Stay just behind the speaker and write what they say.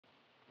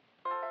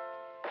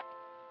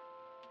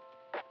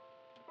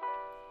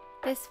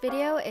This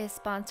video is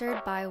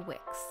sponsored by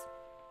Wix.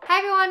 Hi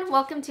everyone,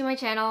 welcome to my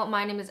channel.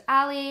 My name is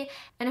Ali,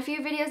 and a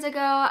few videos ago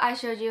I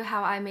showed you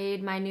how I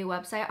made my new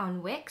website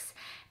on Wix,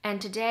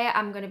 and today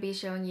I'm going to be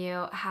showing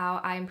you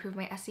how I improve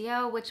my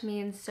SEO, which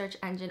means search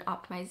engine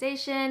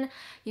optimization,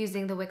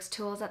 using the Wix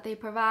tools that they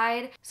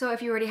provide. So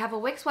if you already have a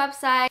Wix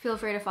website, feel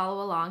free to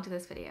follow along to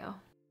this video.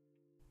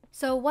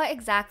 So what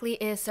exactly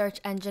is search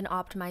engine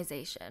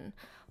optimization?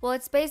 Well,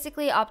 it's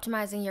basically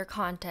optimizing your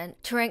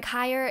content to rank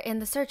higher in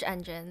the search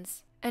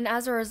engines. And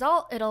as a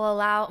result, it'll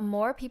allow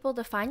more people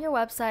to find your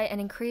website and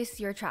increase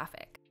your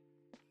traffic.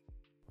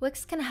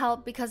 Wix can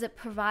help because it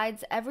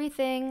provides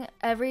everything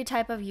every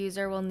type of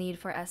user will need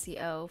for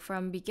SEO,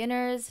 from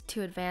beginners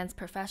to advanced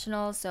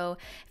professionals. So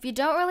if you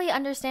don't really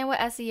understand what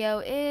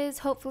SEO is,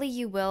 hopefully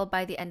you will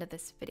by the end of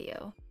this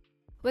video.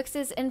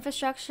 Wix's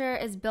infrastructure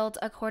is built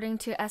according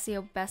to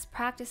SEO best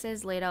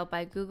practices laid out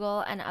by Google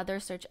and other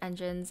search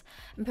engines,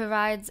 and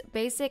provides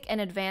basic and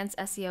advanced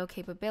SEO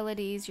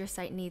capabilities your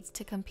site needs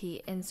to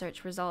compete in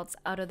search results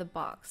out of the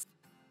box.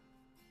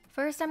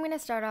 First, I'm going to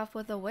start off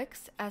with the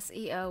Wix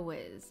SEO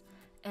Wiz,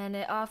 and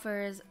it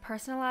offers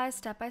personalized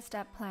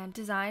step-by-step plan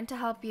designed to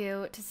help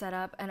you to set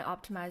up and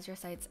optimize your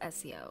site's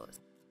SEO.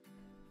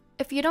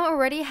 If you don't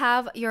already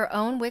have your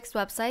own Wix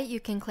website, you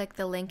can click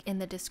the link in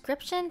the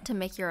description to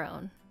make your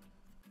own.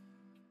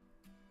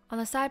 On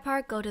the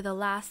sidebar, go to the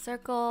last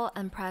circle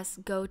and press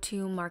Go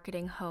to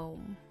Marketing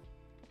Home.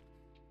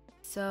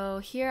 So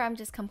here I'm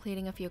just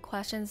completing a few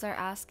questions they're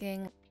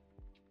asking.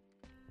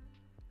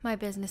 My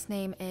business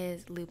name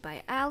is Loop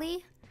by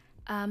Ali.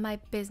 My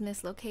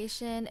business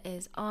location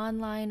is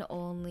online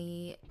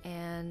only,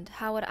 and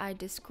how would I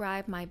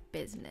describe my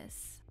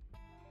business?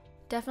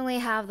 Definitely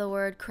have the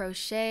word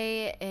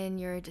crochet in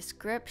your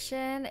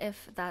description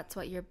if that's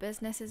what your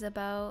business is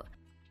about.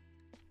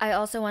 I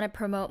also want to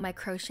promote my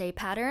crochet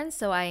patterns,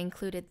 so I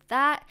included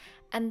that.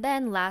 And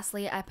then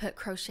lastly, I put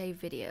crochet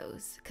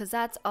videos, because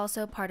that's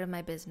also part of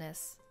my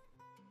business.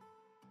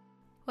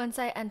 Once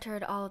I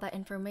entered all of that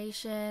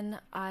information,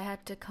 I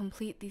had to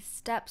complete these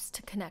steps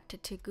to connect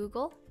it to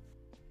Google.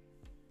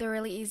 They're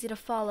really easy to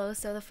follow,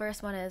 so the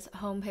first one is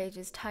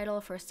homepage's title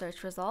for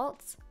search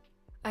results.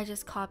 I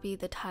just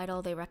copied the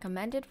title they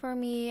recommended for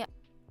me.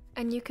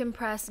 And you can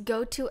press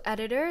Go to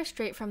Editor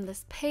straight from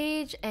this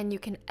page, and you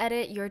can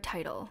edit your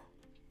title.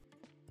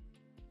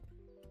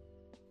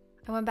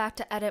 I went back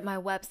to edit my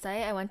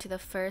website. I went to the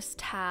first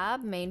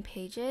tab, Main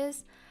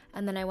Pages,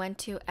 and then I went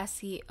to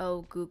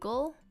SEO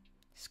Google.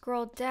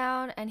 Scroll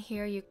down, and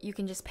here you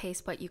can just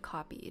paste what you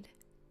copied.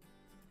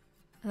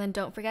 And then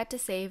don't forget to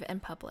save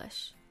and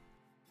publish.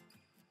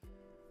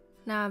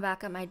 Now I'm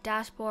back at my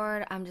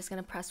dashboard. I'm just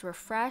going to press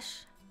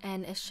refresh,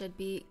 and it should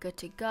be good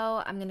to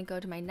go. I'm going to go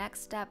to my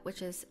next step,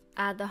 which is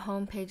add the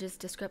home page's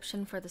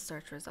description for the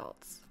search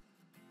results.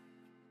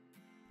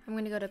 I'm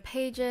going to go to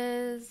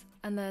Pages,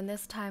 and then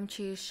this time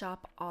choose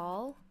Shop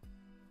All.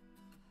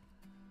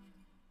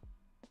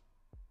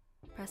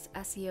 Press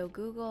SEO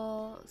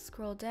Google,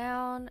 scroll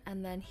down,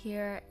 and then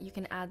here you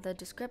can add the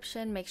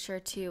description. Make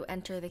sure to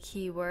enter the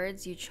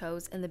keywords you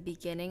chose in the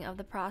beginning of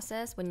the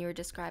process when you're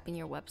describing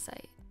your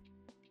website.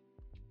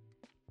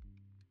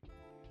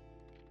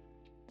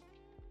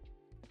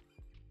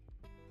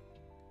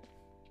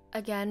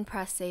 Again,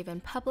 press Save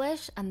and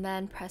Publish, and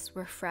then press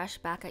Refresh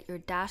back at your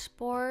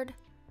dashboard.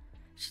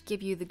 Should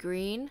give you the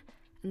green,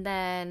 and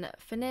then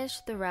finish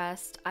the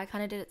rest. I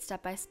kind of did it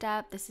step by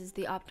step. This is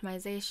the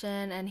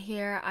optimization, and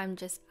here I'm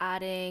just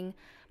adding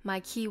my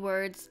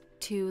keywords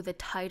to the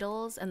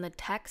titles and the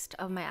text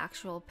of my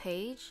actual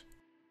page.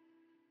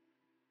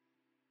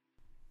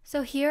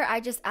 So here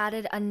I just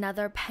added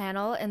another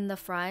panel in the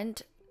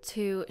front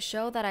to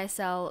show that I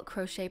sell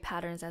crochet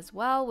patterns as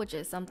well, which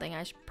is something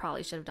I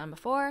probably should have done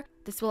before.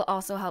 This will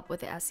also help with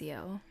the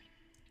SEO.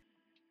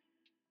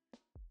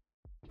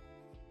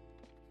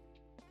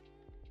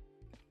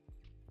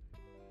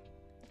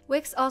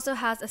 Wix also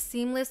has a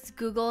seamless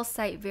Google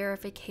site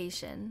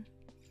verification.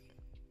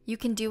 You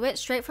can do it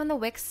straight from the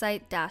Wix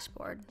site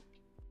dashboard.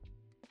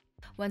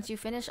 Once you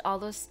finish all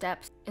those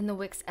steps in the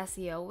Wix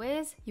SEO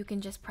Wiz, you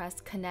can just press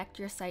Connect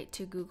your site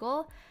to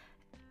Google.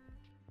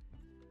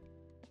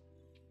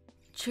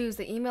 Choose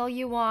the email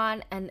you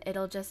want, and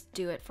it'll just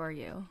do it for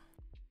you.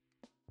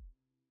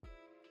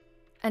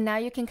 And now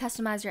you can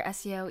customize your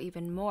SEO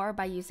even more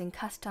by using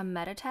custom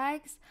meta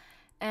tags.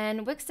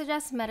 And Wix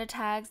suggests meta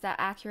tags that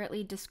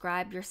accurately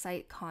describe your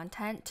site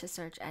content to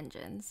search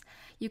engines.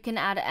 You can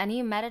add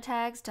any meta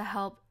tags to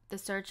help the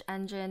search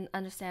engine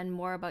understand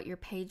more about your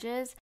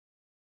pages.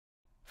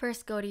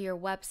 First, go to your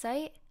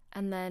website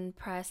and then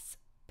press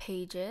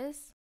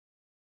Pages.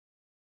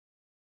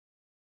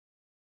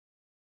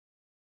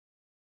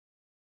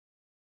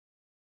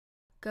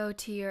 Go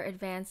to your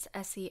advanced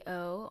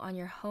SEO on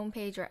your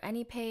homepage or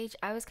any page.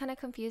 I was kind of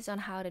confused on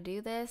how to do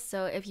this,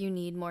 so if you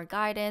need more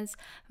guidance,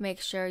 make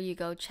sure you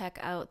go check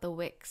out the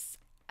Wix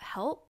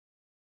help.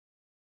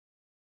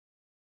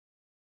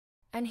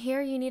 And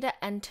here you need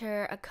to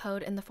enter a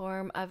code in the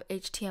form of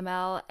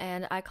HTML,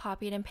 and I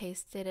copied and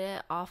pasted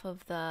it off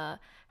of the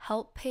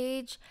help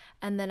page,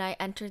 and then I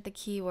entered the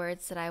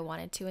keywords that I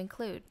wanted to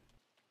include.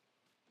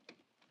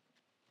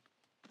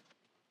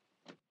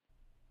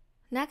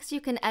 Next, you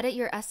can edit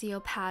your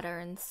SEO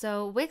patterns.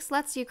 So Wix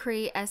lets you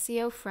create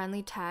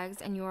SEO-friendly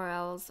tags and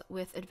URLs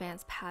with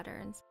advanced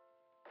patterns.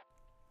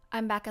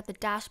 I'm back at the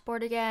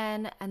dashboard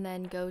again, and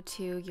then go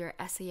to your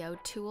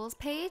SEO tools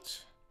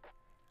page.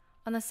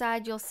 On the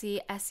side, you'll see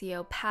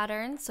SEO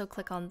Patterns, so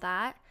click on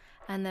that,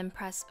 and then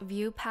press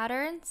View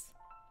Patterns.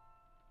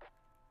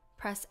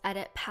 Press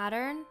Edit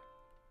Pattern.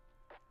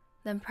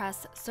 Then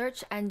press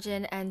Search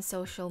Engine and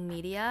Social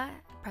Media.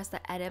 Press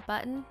the Edit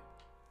button.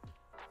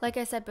 Like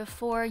I said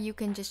before, you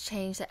can just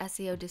change the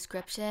SEO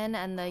description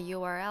and the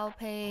URL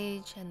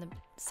page and the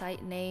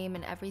site name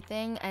and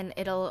everything, and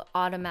it'll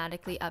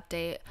automatically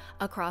update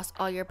across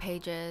all your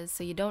pages,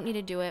 so you don't need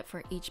to do it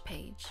for each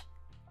page.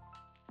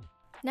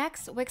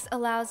 Next, Wix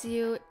allows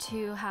you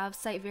to have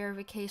site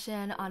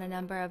verification on a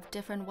number of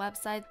different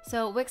websites.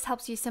 So Wix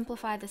helps you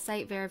simplify the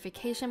site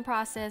verification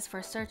process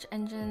for search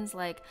engines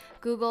like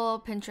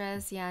Google,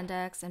 Pinterest,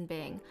 Yandex, and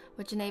Bing,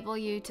 which enable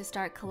you to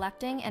start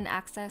collecting and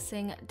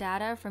accessing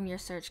data from your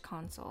search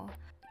console.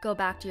 Go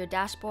back to your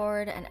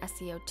dashboard and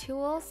SEO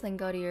tools, then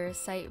go to your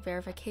site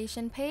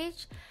verification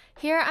page.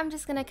 Here I'm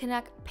just going to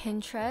connect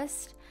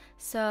Pinterest.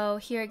 So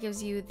here it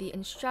gives you the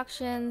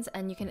instructions,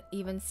 and you can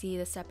even see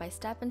the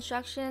step-by-step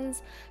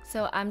instructions.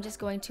 So I'm just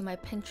going to my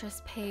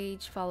Pinterest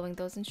page, following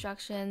those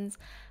instructions,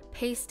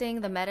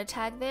 pasting the meta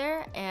tag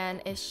there,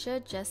 and it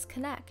should just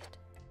connect.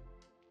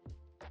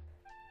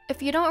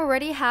 If you don't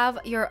already have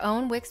your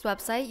own Wix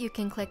website, you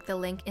can click the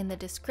link in the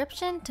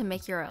description to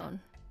make your own.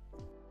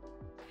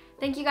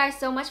 Thank you guys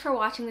so much for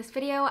watching this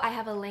video. I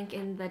have a link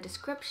in the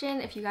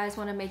description if you guys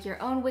want to make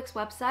your own Wix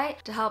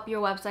website to help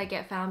your website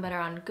get found better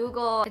on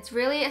Google. It's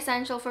really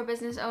essential for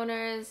business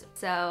owners.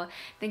 So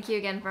thank you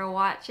again for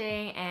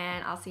watching,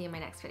 and I'll see you in my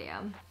next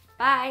video.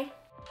 Bye!